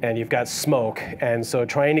 and you've got smoke, and so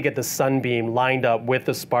trying to get the sunbeam lined up with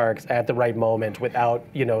the sparks at the right moment without,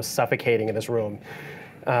 you know, suffocating in this room.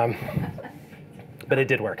 But it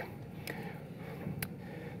did work.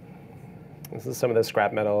 This is some of the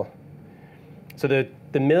scrap metal. So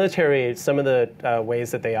the military, some of the ways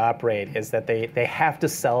that they operate is that they have to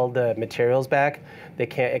sell the materials back.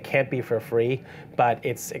 It can't be for free, but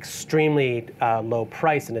it's extremely low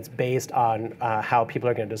price, and it's based on how people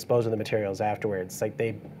are going to dispose of the materials afterwards. Like,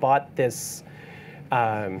 they bought this,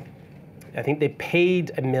 I think they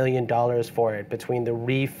paid $1 million for it between the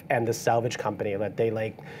reef and the salvage company. That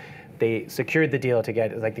they secured the deal to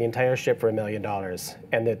get, like, the entire ship for $1 million.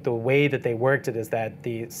 And the way that they worked it is that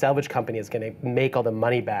the salvage company is going to make all the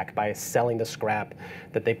money back by selling the scrap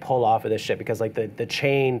that they pull off of the ship, because, like, the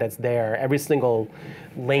chain that's there, every single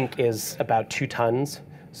link is about 2 tons.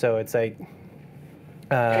 So it's like,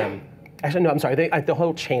 actually, no, I'm sorry. The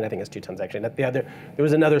whole chain, I think, is 2 tons, actually. There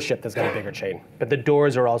was another ship that's got a bigger chain. But the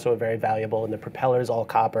doors are also very valuable, and the propeller's all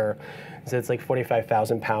copper. So it's like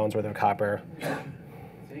 45,000 pounds worth of copper.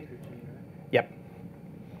 Yep.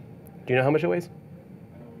 Do you know how much it weighs?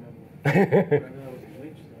 I don't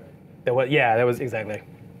remember. That was exactly.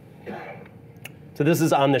 So this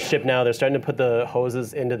is on the ship now. They're starting to put the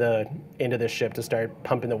hoses into the ship to start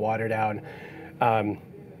pumping the water down.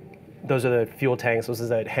 Those are the fuel tanks. This is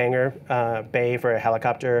a hangar bay for a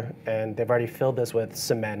helicopter, and they've already filled this with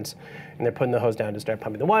cement, and they're putting the hose down to start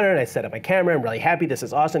pumping the water. And I set up my camera. I'm really happy. This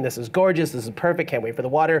is awesome. This is gorgeous. This is perfect. Can't wait for the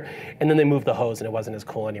water. And then they moved the hose, and it wasn't as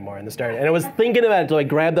cool anymore in the start. And I was thinking about it to, like,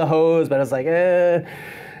 grab the hose, but I was like,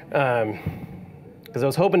 because I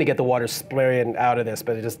was hoping to get the water spraying out of this,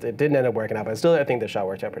 but it didn't end up working out. But still, I think the shot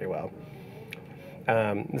worked out pretty well.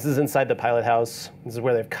 This is inside the pilot house. This is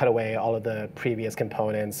where they've cut away all of the previous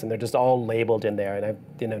components, and they're just all labeled in there.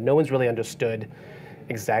 And no one's really understood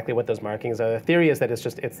exactly what those markings are. The theory is that it's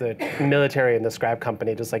the military and the scrap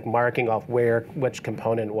company just, like, marking off which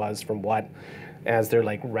component was from what, as they're,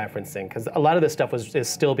 like, referencing. Because a lot of this stuff is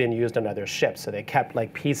still being used on other ships, so they kept,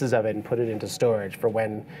 like, pieces of it and put it into storage for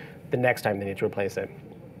when the next time they need to replace it.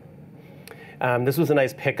 This was a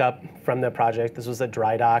nice pickup from the project. This was a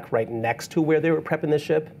dry dock right next to where they were prepping the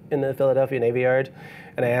ship in the Philadelphia Navy Yard.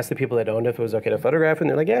 And I asked the people that owned it if it was okay to photograph, and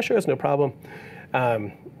they're like, yeah, sure, it's no problem.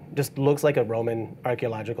 Just looks like a Roman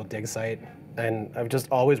archaeological dig site. And I've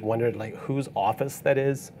just always wondered, like, whose office that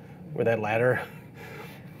is, or that ladder.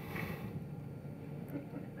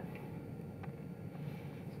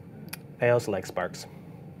 I also like sparks.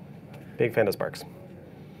 Big fan of sparks.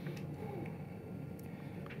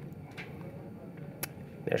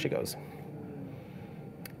 There she goes.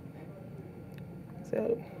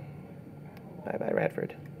 So, bye-bye,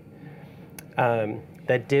 Radford.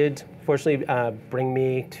 That did, fortunately, bring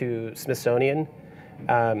me to Smithsonian.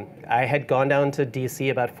 I had gone down to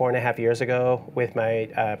DC about 4.5 years ago with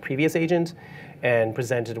my previous agent and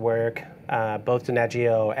presented work both to Nat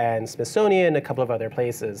Geo and Smithsonian and a couple of other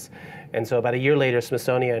places. And so about a year later,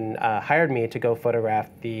 Smithsonian hired me to go photograph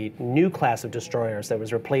the new class of destroyers that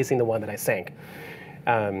was replacing the one that I sank.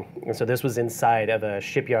 And so this was inside of a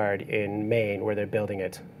shipyard in Maine where they're building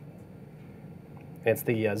it. It's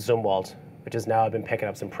the Zumwalt, which has now been picking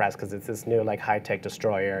up some press because it's this new, like, high-tech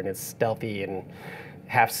destroyer, and it's stealthy and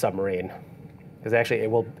half submarine. because actually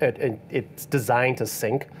it's designed to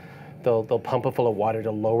sink. They'll pump it full of water to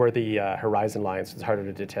lower the horizon line, so it's harder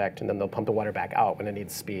to detect, and then they'll pump the water back out when it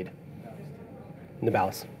needs speed. In the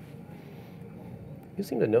ballast. You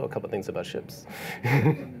seem to know a couple things about ships.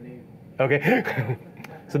 Okay.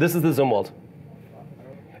 So this is the Zumwalt.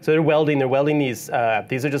 So they're welding these.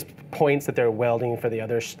 These are just points that they're welding for the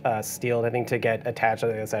other steel, I think, to get attached to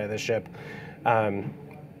the other side of the ship.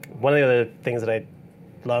 One of the other things that I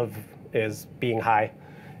love is being high,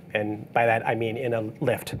 and by that I mean in a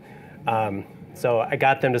lift. So I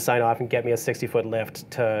got them to sign off and get me a 60-foot lift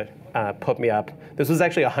to put me up. This was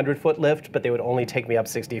actually a 100-foot lift, but they would only take me up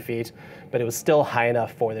 60 feet. But it was still high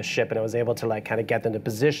enough for the ship, and I was able to like kind of get them to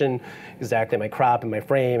position exactly my crop and my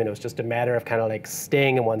frame, and it was just a matter of kind of like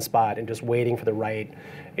staying in one spot and just waiting for the right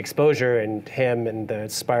exposure and him and the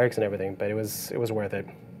sparks and everything. But it was worth it.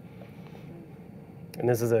 And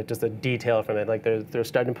this is just a detail from it. Like they're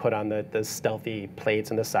starting to put on the stealthy plates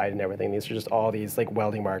on the side and everything. These are just all these like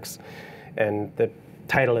welding marks. And the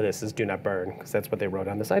title of this is "Do Not Burn," because that's what they wrote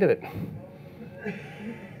on the side of it.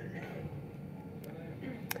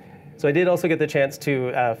 So I did also get the chance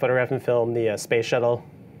to photograph and film the space shuttle.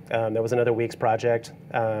 That was another week's project.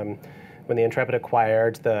 When the Intrepid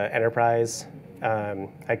acquired the Enterprise,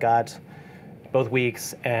 I got both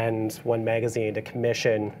weeks and one magazine to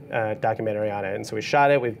commission a documentary on it. And so we shot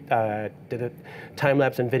it, we did a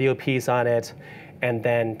time-lapse and video piece on it, and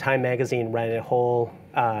then Time Magazine ran a whole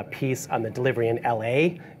piece on the delivery in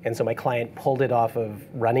LA, and so my client pulled it off of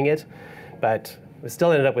running it, but we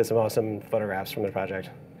still ended up with some awesome photographs from the project.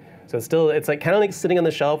 So it's like kind of like sitting on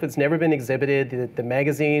the shelf. It's never been exhibited. The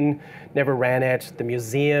magazine never ran it. The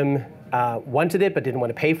museum wanted it but didn't want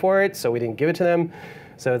to pay for it, so we didn't give it to them.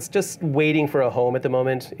 So it's just waiting for a home at the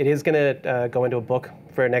moment. It is going to go into a book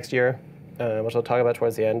for next year, which I'll talk about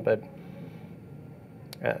towards the end, but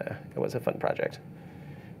it was a fun project.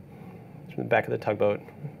 From the back of the tugboat,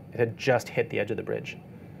 it had just hit the edge of the bridge.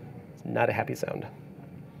 It's not a happy sound.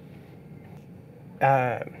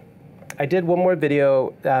 I did one more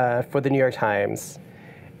video for the New York Times,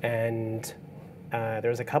 and there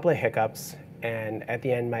was a couple of hiccups, and at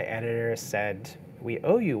the end my editor said, "We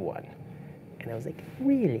owe you one." And I was like,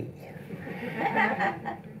 really?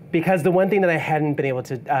 Because the one thing that I hadn't been able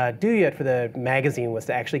to do yet for the magazine was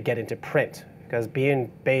to actually get into print. Because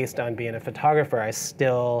being based on being a photographer, I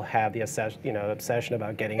still have the obsession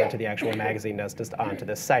about getting into the actual magazine, not just onto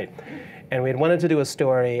the site. And we had wanted to do a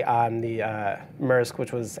story on the Maersk,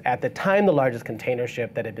 which was at the time the largest container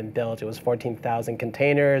ship that had been built. It was 14,000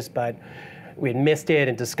 containers, but we had missed it,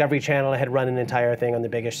 and Discovery Channel had run an entire thing on the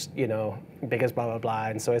biggest blah, blah, blah.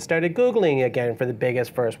 And so I started Googling again for the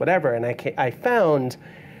biggest, first, whatever, and I found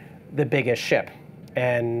the biggest ship.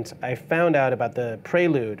 And I found out about the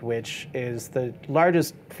Prelude, which is the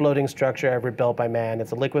largest floating structure ever built by man.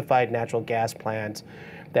 It's a liquefied natural gas plant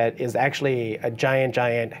that is actually a giant,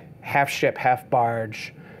 half ship, half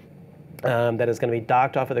barge that is going to be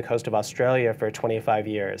docked off of the coast of Australia for 25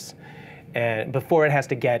 years. And before it has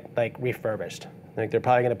to get like refurbished. Like they're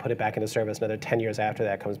probably going to put it back into service another 10 years after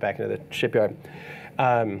that comes back into the shipyard.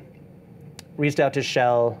 Reached out to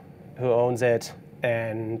Shell, who owns it,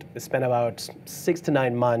 and spent about 6 to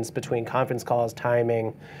 9 months between conference calls,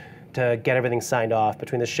 timing, to get everything signed off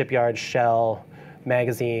between the shipyard, Shell,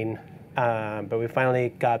 magazine. But we finally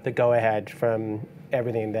got the go-ahead from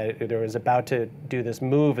everything that there was about to do this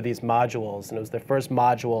move of these modules, and it was the first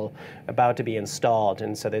module about to be installed.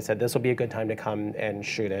 And so they said this will be a good time to come and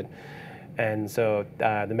shoot it. And so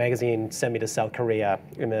the magazine sent me to South Korea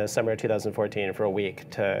in the summer of 2014 for a week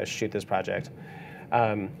to shoot this project.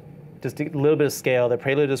 Just a little bit of scale, the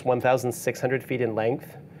Prelude is 1,600 feet in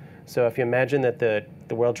length. So if you imagine that the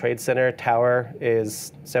World Trade Center tower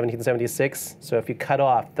is 1776, so if you cut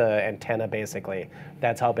off the antenna basically,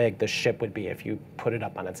 that's how big the ship would be if you put it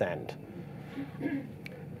up on its end.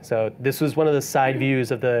 So this was one of the side views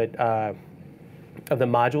of the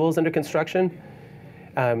modules under construction.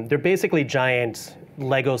 They're basically giant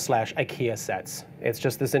Lego/IKEA sets. It's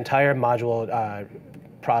just this entire module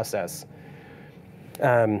process.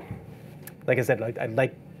 Like I said, I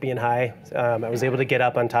like being high. I was able to get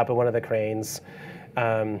up on top of one of the cranes.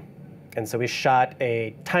 And so we shot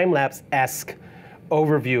a time-lapse-esque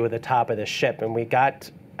overview of the top of the ship. And we got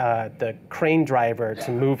the crane driver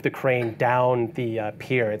to move the crane down the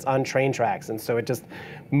pier. It's on train tracks, and so it just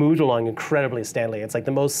moved along incredibly steadily. It's like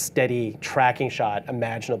the most steady tracking shot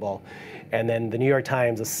imaginable. And then the New York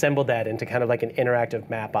Times assembled that into kind of like an interactive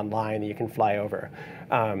map online that you can fly over.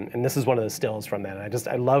 And this is one of the stills from that. And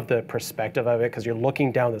I love the perspective of it, because you're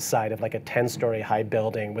looking down the side of like a 10-story high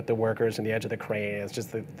building with the workers on the edge of the crane. It's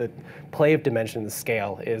just the play of dimension and the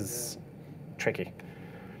scale is tricky.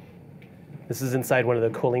 This is inside one of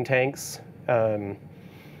the cooling tanks.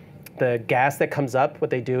 The gas that comes up, what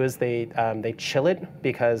they do is they chill it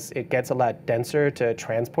because it gets a lot denser to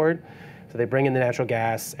transport. So they bring in the natural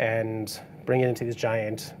gas and bring it into these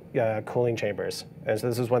giant cooling chambers. And so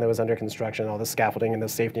this is one that was under construction, all the scaffolding and the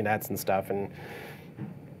safety nets and stuff. And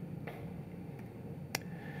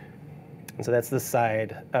so that's the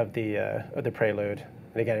side of the Prelude.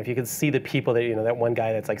 And again, if you can see the people that, that one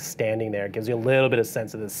guy that's like standing there, it gives you a little bit of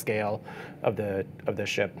sense of the scale of the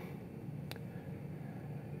ship.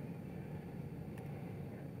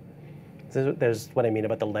 So there's what I mean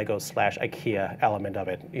about the Lego / IKEA element of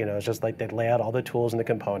it. It's just like they lay out all the tools and the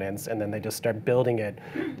components, and then they just start building it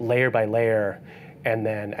layer by layer, and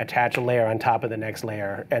then attach a layer on top of the next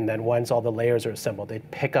layer. And then once all the layers are assembled, they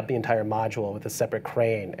pick up the entire module with a separate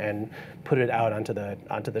crane and put it out onto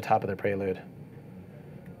the top of the Prelude.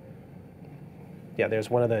 Yeah, there's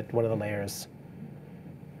one of the layers.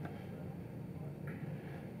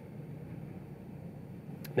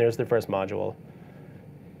 There's the first module.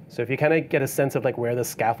 So if you kind of get a sense of like where the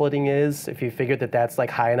scaffolding is, if you figure that that's like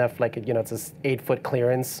high enough, like it's a 8-foot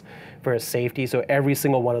clearance for a safety, so every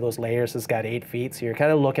single one of those layers has got 8 feet. So you're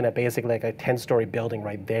kind of looking at basically like a 10-story building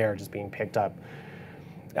right there just being picked up.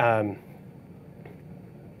 That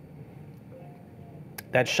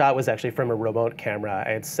shot was actually from a remote camera.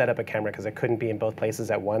 I had set up a camera because I couldn't be in both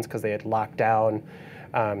places at once because they had locked down.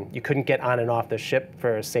 You couldn't get on and off the ship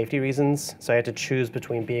for safety reasons, so I had to choose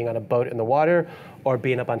between being on a boat in the water or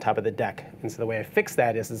being up on top of the deck. And so the way I fixed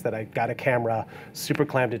that is that I got a camera, super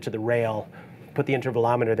clamped it to the rail, put the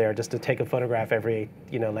intervalometer there just to take a photograph every,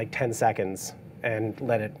 like 10 seconds and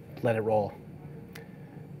let it roll.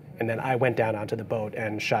 And then I went down onto the boat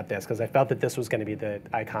and shot this because I felt that this was going to be the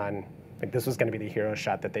icon. Like this was going to be the hero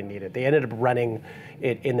shot that they needed. They ended up running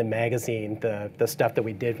it in the magazine, the stuff that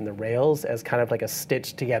we did from the rails, as kind of like a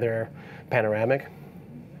stitched together panoramic.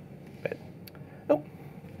 But, oh.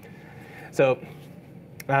 So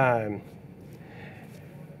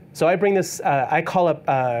I bring this, I call up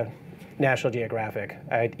National Geographic.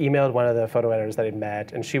 I emailed one of the photo editors that I'd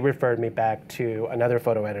met, and she referred me back to another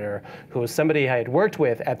photo editor who was somebody I had worked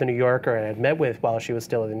with at the New Yorker and had met with while she was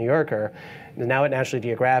still at the New Yorker. And now at National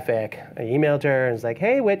Geographic, I emailed her and was like,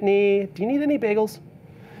 hey, Whitney, do you need any bagels?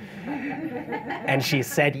 And she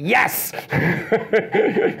said, yes!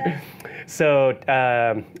 So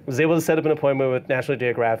was able to set up an appointment with National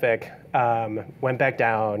Geographic, went back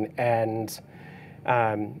down, and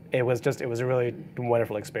it was a really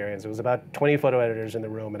wonderful experience. It was about 20 photo editors in the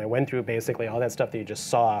room, and I went through basically all that stuff that you just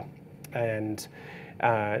saw. And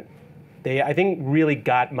they, I think, really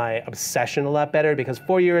got my obsession a lot better because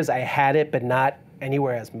 4 years I had it, but not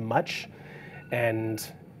anywhere as much. And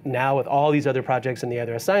now with all these other projects and the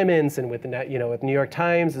other assignments, and with with New York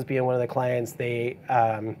Times as being one of the clients, they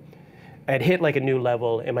had hit like a new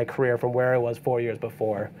level in my career from where I was 4 years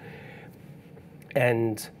before.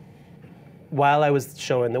 And while I was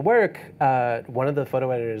showing the work, one of the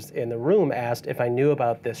photo editors in the room asked if I knew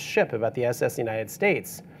about this ship, about the SS United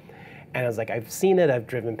States. And I was like, I've seen it, I've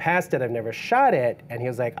driven past it, I've never shot it. And he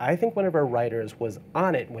was like, I think one of our writers was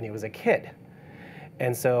on it when he was a kid.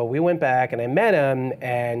 And so we went back and I met him,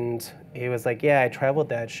 and he was like, yeah, I traveled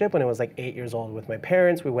that ship when I was like 8 years old with my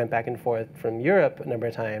parents. We went back and forth from Europe a number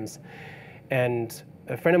of times. And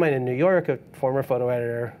a friend of mine in New York, a former photo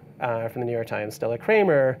editor from the New York Times, Stella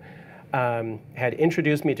Kramer, had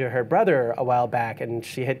introduced me to her brother a while back, and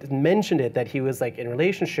she had mentioned it that he was like in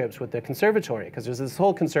relationships with the conservatory, because there's this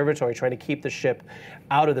whole conservatory trying to keep the ship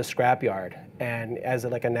out of the scrapyard and as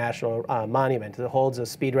like a national monument. It holds a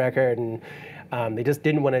speed record, and they just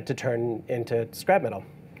didn't want it to turn into scrap metal.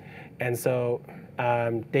 And so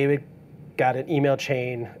David got an email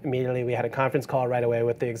chain immediately. We had a conference call right away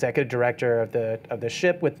with the executive director of the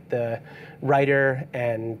ship, with the writer,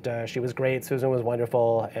 and she was great. Susan was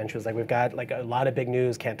wonderful, and she was like, we've got like a lot of big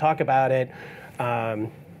news, can't talk about it.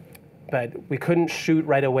 But we couldn't shoot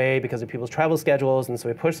right away because of people's travel schedules, and so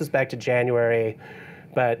we pushed this back to January.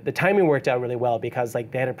 But the timing worked out really well because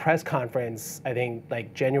like they had a press conference, I think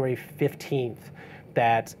like January 15th,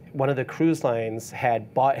 that one of the cruise lines had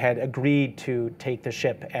agreed to take the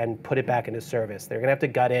ship and put it back into service. They're gonna have to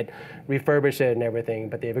gut it, refurbish it and everything,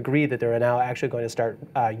 but they've agreed that they're now actually going to start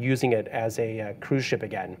using it as a cruise ship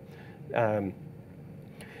again.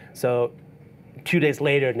 So 2 days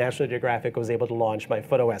later, National Geographic was able to launch my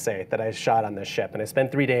photo essay that I shot on this ship, and I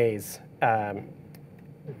spent 3 days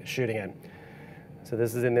shooting it. So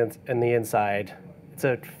this is in the inside. It's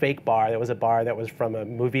a fake bar. That was a bar that was from a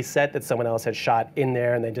movie set that someone else had shot in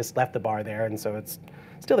there, and they just left the bar there, and so it's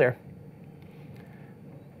still there.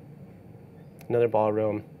 Another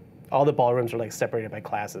ballroom. all the ballrooms are like separated by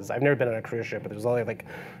classes. I've never been on a cruise ship, but there's only like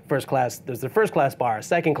first class. There's the first class bar,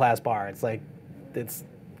 second class bar. It's like, it's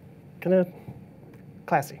kind of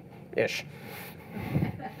classy-ish.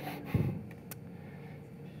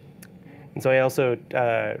 And so I also,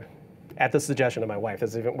 at the suggestion of my wife,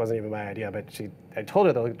 this wasn't even my idea, but I told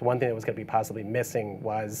her that one thing that was going to be possibly missing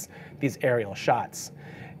was these aerial shots.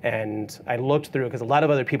 And I looked through, because a lot of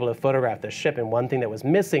other people have photographed this ship, and one thing that was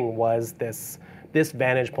missing was this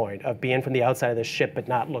vantage point of being from the outside of the ship but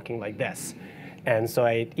not looking like this. And so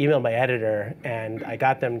I emailed my editor, and I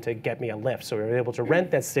got them to get me a lift. So we were able to rent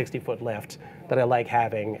that 60-foot lift that I like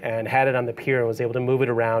having, and had it on the pier, and was able to move it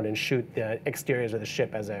around and shoot the exteriors of the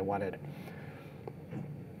ship as I wanted.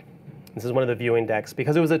 This is one of the viewing decks.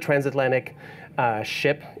 Because it was a transatlantic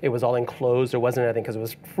ship, it was all enclosed. There wasn't anything, because it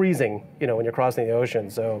was freezing, you know, when you're crossing the ocean.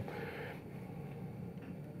 So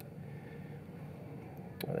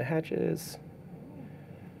the hatches,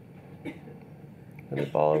 the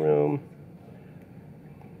ballroom.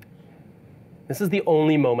 This is the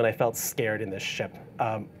only moment I felt scared in this ship.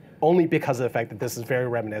 Only because of the fact that this is very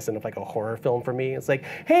reminiscent of like a horror film for me. It's like,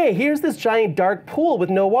 hey, here's this giant dark pool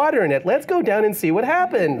with no water in it. Let's go down and see what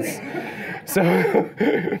happens. So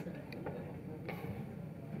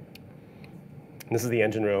this is the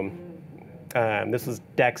engine room. This was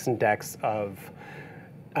decks and decks of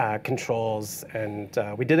controls, and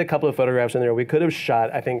we did a couple of photographs in there. We could have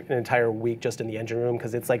shot, I think, an entire week just in the engine room,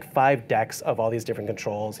 because it's like 5 decks of all these different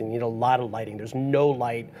controls, and you need a lot of lighting. There's no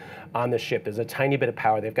light on the ship. There's a tiny bit of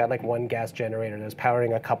power. They've got like 1 gas generator that's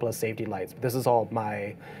powering a couple of safety lights. But this is all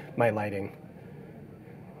my lighting.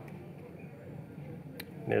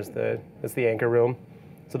 And that's the anchor room.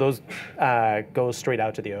 So those go straight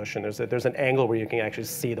out to the ocean. There's an angle where you can actually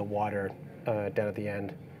see the water down at the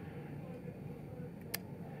end.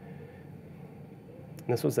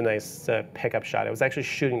 And this was a nice pickup shot. I was actually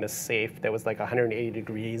shooting the safe that was like 180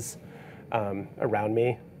 degrees around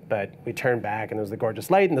me, but we turned back and there was the gorgeous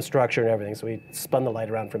light and the structure and everything, so we spun the light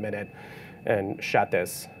around for a minute and shot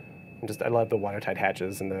this. And I love the watertight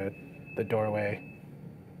hatches and the doorway.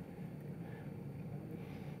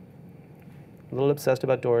 A little obsessed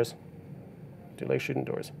about doors. Do like shooting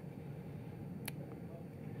doors.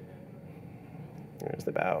 There's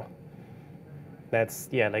the bow. That's,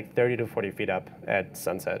 yeah, like 30 to 40 feet up at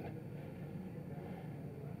sunset.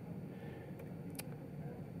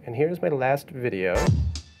 And here's my last video.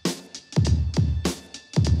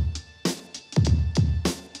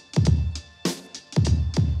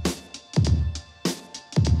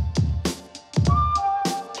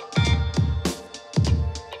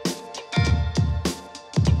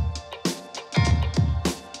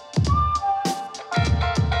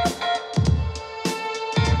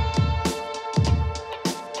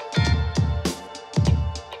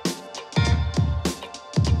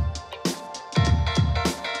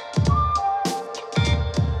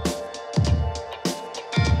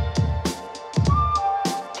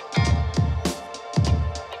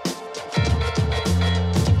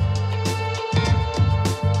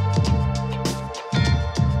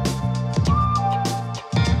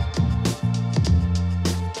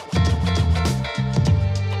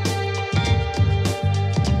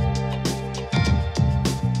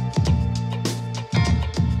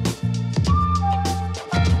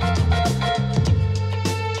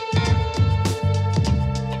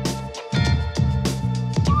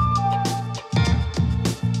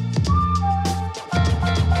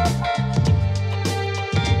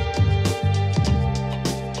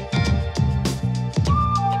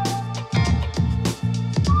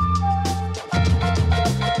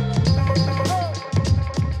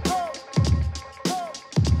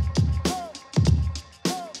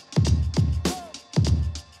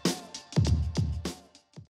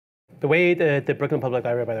 The way the Brooklyn Public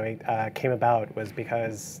Library, by the way, came about was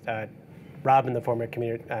because Robin, the former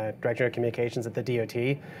Director of Communications at the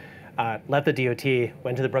DOT, left the DOT,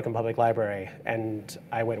 went to the Brooklyn Public Library, and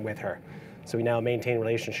I went with her. So we now maintain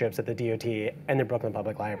relationships at the DOT and the Brooklyn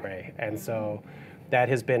Public Library. And so that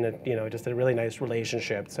has been, just a really nice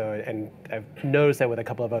relationship. So, and I've noticed that with a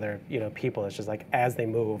couple of other, people, it's just like as they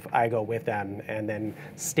move, I go with them and then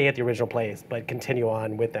stay at the original place, but continue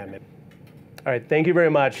on with them. All right, thank you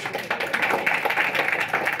very much.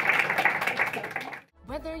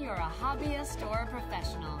 Whether you're a hobbyist or a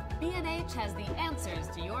professional, B&H has the answers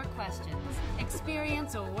to your questions.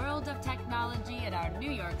 Experience a world of technology at our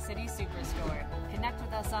New York City Superstore. Connect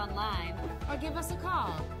with us online or give us a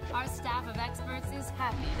call. Our staff of experts is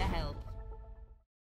happy to help.